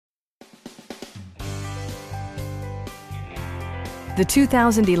the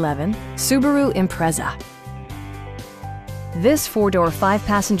 2011 Subaru Impreza. This four-door,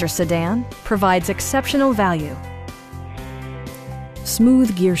 five-passenger sedan provides exceptional value.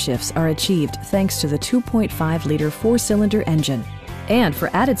 Smooth gear shifts are achieved thanks to the 2.5-liter four-cylinder engine. And for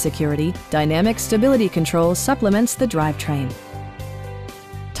added security, dynamic stability control supplements the drivetrain.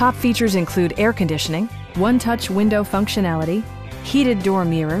 Top features include air conditioning, one-touch window functionality, heated door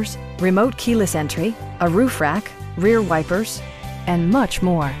mirrors, remote keyless entry, a roof rack, rear wipers, and much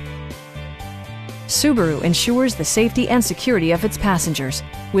more. Subaru ensures the safety and security of its passengers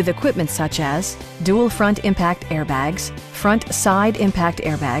with equipment such as dual front impact airbags, front side impact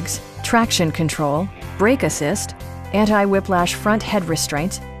airbags, traction control, brake assist, anti-whiplash front head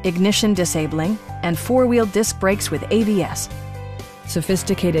restraints, ignition disabling, and four-wheel disc brakes with ABS.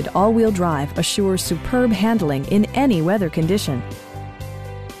 Sophisticated all-wheel drive assures superb handling in any weather condition.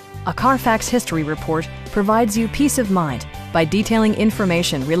 A Carfax history report provides you peace of mind by detailing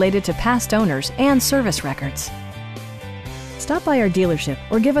information related to past owners and service records. Stop by our dealership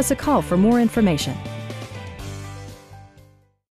or give us a call for more information.